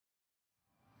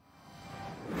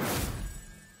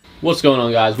What's going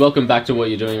on, guys? Welcome back to What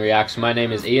You're Doing Reacts. My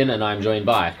name is Ian and I'm joined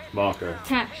by Marco,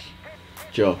 Tash,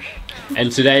 Josh,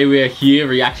 and today we are here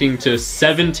reacting to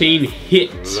 17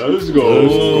 hits. Let's go.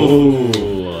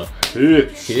 Ooh.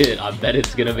 Hits. Hit. I bet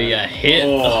it's gonna be a hit.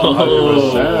 Oh,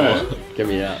 100%. Get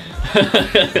me out.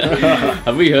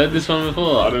 Have we heard this one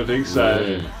before? I don't think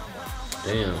so.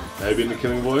 Damn. Maybe in the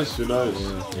Killing Voice, who knows?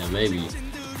 Yeah, maybe.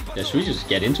 Yeah, should we just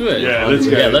get into it? Yeah, let's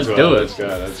go. Yeah, let's do it.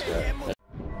 Let's go.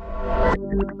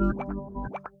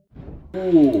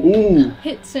 Ooh.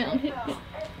 hit sound, hit.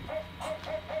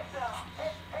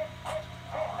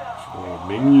 Oh,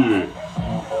 Mingyu.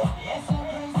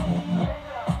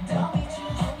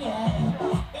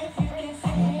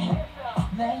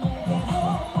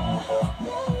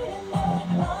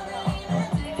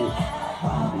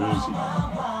 Easy.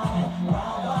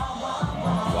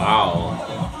 Wow.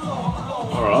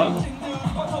 Alright.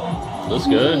 Looks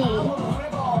good.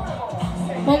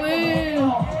 Mommy!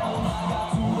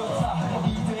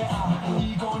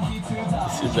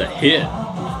 This is a hit.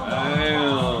 Damn.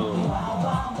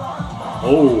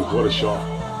 Oh, what a shot.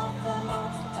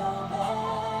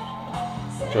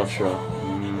 Joshua.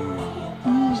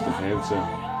 Mr. Handsome.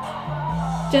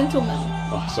 Gentleman.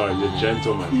 Oh, sorry, you're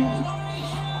gentleman.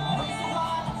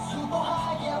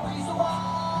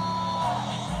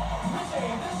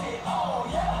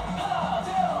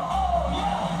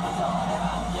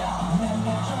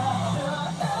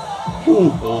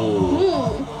 Ooh. Oh.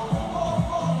 Ooh.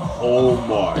 Oh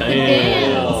my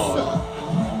Damn. god.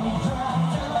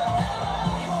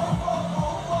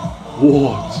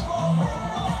 What?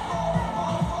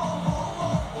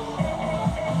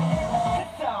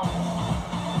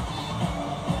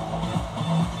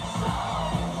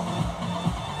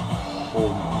 Oh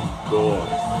my god.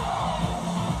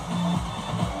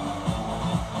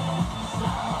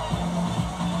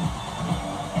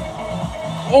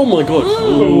 Oh my god.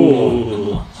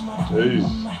 Oh.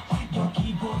 Jeez.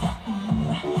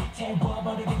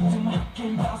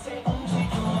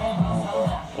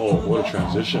 Oh, what a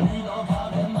transition.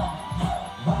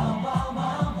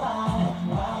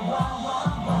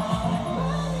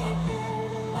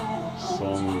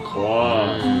 Song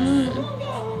Kwan.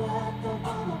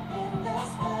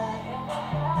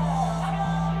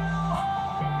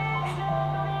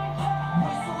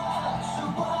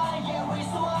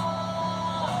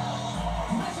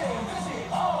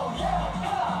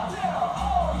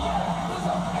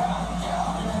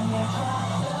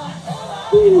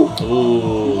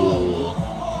 Ooh.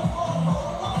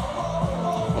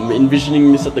 I'm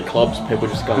envisioning this at the clubs, people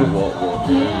just going, what?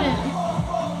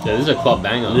 Yeah. Yeah, this is a club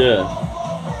banger. Yeah.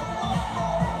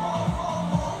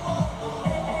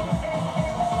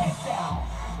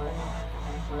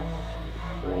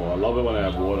 Oh, I love it when I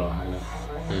have water.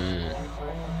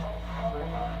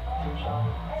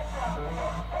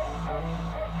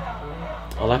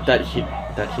 I like that hit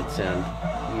sound.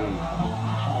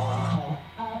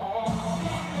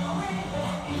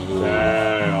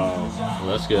 Damn. Well,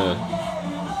 that's good.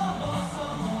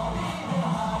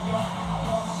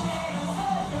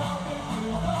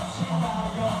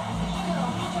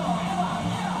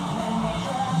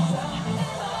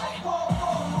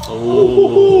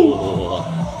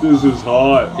 Oh. This is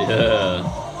hot. Yeah.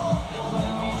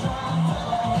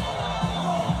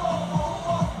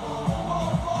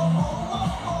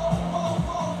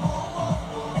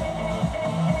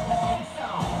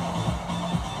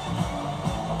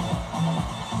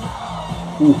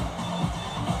 Ooh.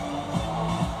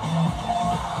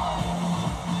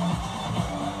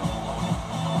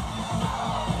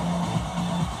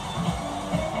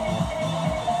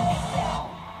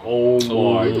 Oh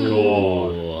my god.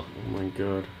 Oh, Oh my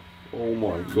god. Oh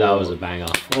my god. that was a banger.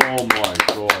 Oh my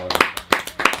god.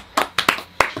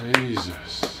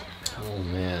 Jesus. Oh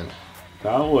man.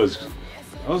 That was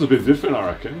a bit different, I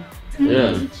reckon,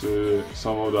 Yeah. to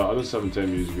some of the other 17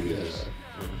 music videos.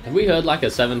 Have we heard like a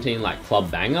 17 like club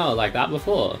banger like that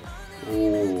before? I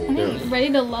Oh. think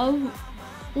Ready to Love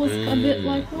was a bit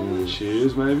like that.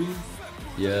 Cheers, maybe?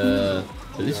 Yeah.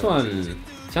 But this one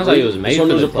sounds like it was made This one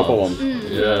for was the a proper clubs. one.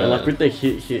 Yeah. And like with the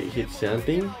hit sound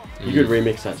thing, you could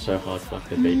remix that so hard, like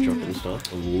the beat drop and stuff.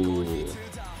 Ooh.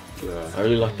 Yeah. I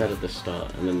really like that at the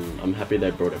start, and then I'm happy they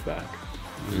brought it back.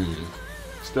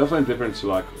 It's definitely different to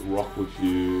like Rock With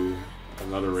You,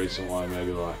 another recent one,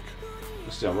 maybe like,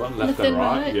 what's the other one? Left and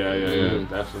Right? Yeah,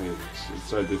 definitely. It's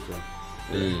so different.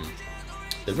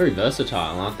 They're very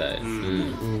versatile, aren't they?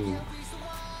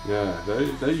 Yeah,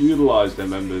 they utilise their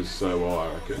members so well,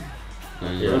 I reckon.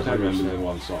 Like, Yeah, both have 100%. members in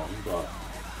one song, but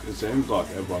it seems like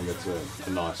everyone gets a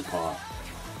nice part.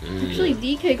 Actually,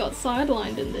 DK got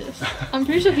sidelined in this. I'm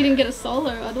pretty sure he didn't get a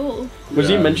solo at all. Was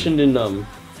he Yeah. mentioned in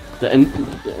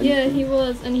Yeah, he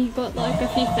was, and he got like a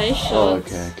few face shots. Oh,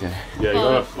 okay, okay. Yeah, he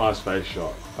got a nice face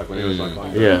shot. Like when he was like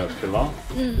on Yeah. the filler.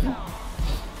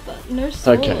 But no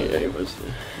solo. Okay, yeah, it was.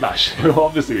 Nah, shit,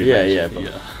 obviously. Yeah, but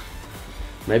Yeah.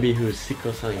 maybe he was sick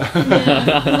or something.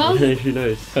 Yeah, 'cause Who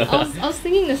knows? I was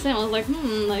thinking the same. I was like,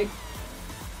 like,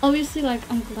 obviously, like,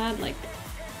 I'm glad, like,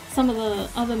 some of the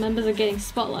other members are getting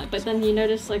spotlight, but then you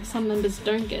notice, like, some members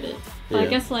don't get it. But I Yeah.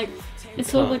 guess, like,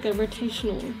 it's sort of like a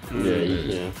rotational.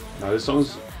 Yeah. No, this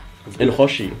song's. And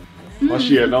Hoshi. Much,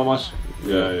 yeah, not much.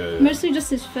 Yeah. Mostly just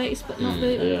his face, but not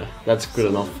the. Yeah, that's good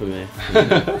enough for me.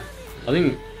 I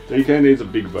think. DK needs a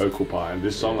big vocal part, and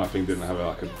this song I think didn't have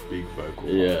like a big vocal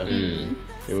part. Yeah,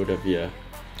 it would have. Yeah.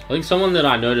 I think someone that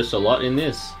I noticed a lot in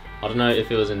this, I don't know if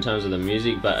it was in terms of the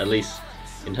music, but at least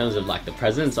in terms of like the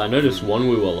presence, I noticed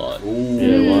Wonwoo a lot.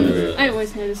 Yeah, one of it. I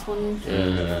always notice one.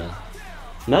 Yeah.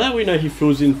 Now that we know he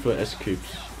fills in for S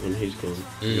Coops when he's gone,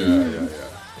 Yeah.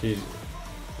 he's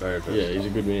Very good. he's a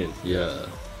good man. Yeah.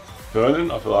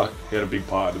 Vernon, I feel like he had a big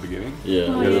part at the beginning. Yeah,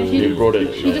 Oh, yeah, yeah, he brought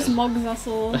it. He just mogs us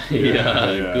all.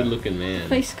 Yeah, Yeah. good looking man.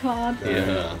 Face card.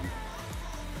 Yeah.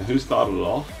 And who started it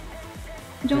off?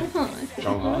 Jonghan, I think.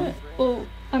 Jonghan? Right? Well,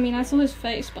 I mean, I saw his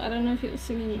face, but I don't know if he was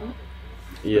singing or not.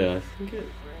 Yeah, I think it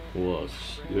was.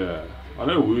 Yeah. I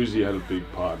know Woozy had a big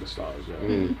part at the start as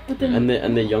well. But then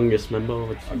And the youngest member.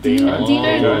 What's Dino,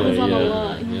 Dino was on a yeah.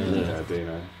 lot. Yeah,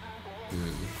 Dino.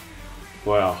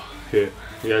 Wow, hit.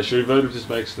 Yeah, should we vote if this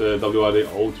makes the WID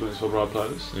Ultimate Silverado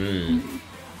playlist?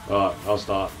 Alright, I'll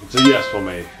start. It's a yes for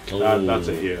me. That's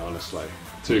a hit, honestly.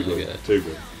 Too good. Okay. Too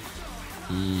good.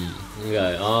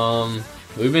 Okay,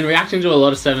 we've been reacting to a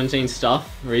lot of 17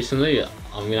 stuff recently.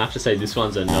 I'm gonna have to say this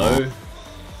one's a no.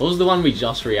 What was the one we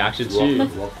just reacted to?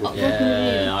 Rock with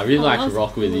Yeah, I really Oh, liked that was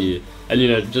Rock With cool. You. And you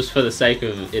know, just for the sake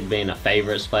of it being a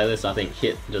favourites playlist, I think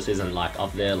Hit just isn't like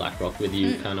up there like Rock With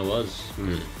You kind of was.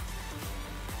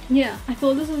 Yeah, I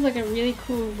thought this was like a really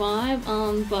cool vibe,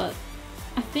 but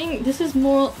I think this is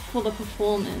more for the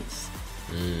performance.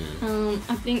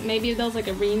 I think maybe if there was like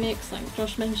a remix, like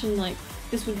Josh mentioned, like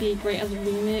this would be great as a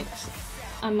remix.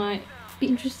 I might be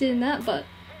interested in that, but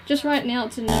just right now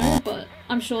it's a no, but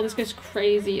I'm sure this goes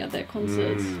crazy at their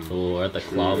concerts. Or at the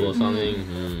club or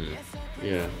something.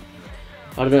 Yeah.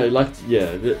 I don't know, like,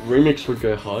 yeah, the remix would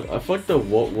go hard. I feel like the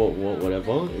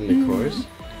whatever in the chorus,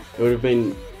 it would have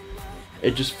been,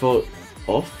 it just felt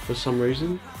off for some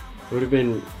reason. It would have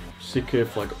been sicker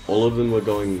if like all of them were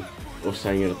going or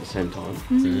saying it at the same time.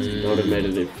 That would have made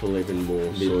it feel even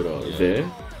more sort of there.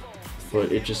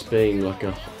 But it just being like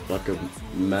a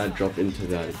mad drop into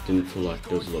that, it didn't feel like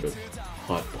there was a lot of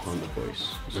hype behind the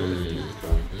voice. Sort of thing.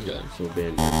 Okay. So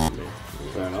band for me.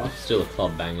 Fair enough. Still a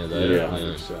club banger though. Yeah.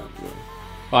 100%.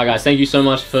 Alright guys, thank you so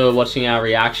much for watching our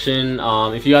reaction.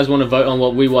 If you guys want to vote on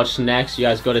what we watch next, you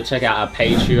guys got to check out our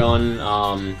Patreon.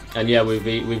 And yeah,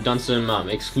 we've done some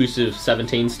exclusive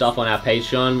 17 stuff on our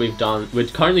Patreon. We're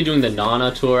currently doing the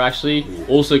Nana tour actually.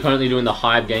 Also currently doing the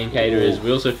Hype Game Caterers.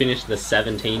 We also finished the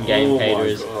 17 Game Oh my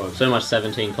Caterers. God. So much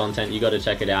 17 content. You got to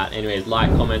check it out. Anyways, like,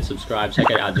 comment, subscribe. Check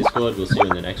out our Discord. We'll see you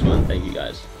in the next one. Thank you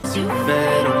guys. It's you.